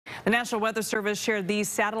The National Weather Service shared these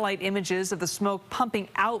satellite images of the smoke pumping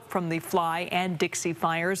out from the Fly and Dixie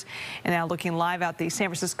fires. And now looking live out the San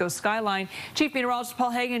Francisco skyline, Chief Meteorologist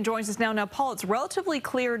Paul Heggen joins us now. Now, Paul, it's relatively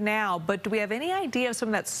clear now, but do we have any idea if some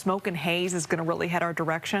of that smoke and haze is going to really head our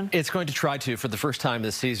direction? It's going to try to for the first time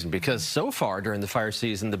this season, because so far during the fire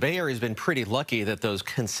season, the Bay Area has been pretty lucky that those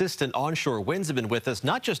consistent onshore winds have been with us,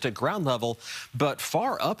 not just at ground level, but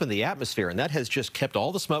far up in the atmosphere. And that has just kept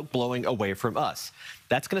all the smoke blowing away from us.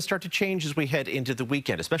 That's going to start to change as we head into the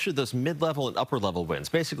weekend, especially those mid-level and upper-level winds,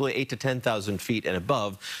 basically 8,000 to 10,000 feet and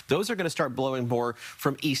above. Those are going to start blowing more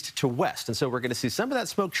from east to west. And so we're going to see some of that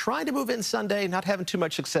smoke trying to move in Sunday, not having too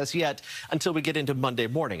much success yet until we get into Monday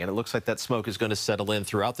morning. And it looks like that smoke is going to settle in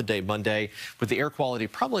throughout the day Monday, with the air quality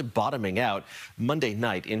probably bottoming out Monday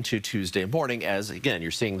night into Tuesday morning as, again,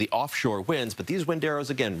 you're seeing the offshore winds. But these wind arrows,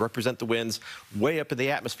 again, represent the winds way up in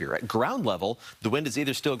the atmosphere. At ground level, the wind is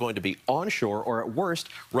either still going to be onshore or, at worst,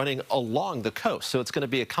 running along the coast. So it's going to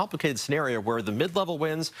be a complicated scenario where the mid-level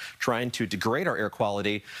winds trying to degrade our air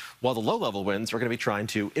quality, while the low-level winds are going to be trying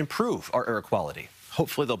to improve our air quality.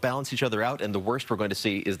 Hopefully they'll balance each other out, and the worst we're going to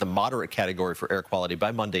see is the moderate category for air quality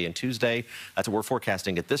by Monday and Tuesday. That's what we're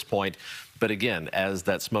forecasting at this point. But again, as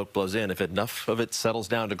that smoke blows in, if enough of it settles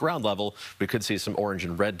down to ground level, we could see some orange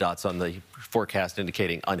and red dots on the forecast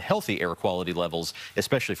indicating unhealthy air quality levels,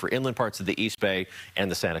 especially for inland parts of the East Bay and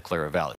the Santa Clara Valley.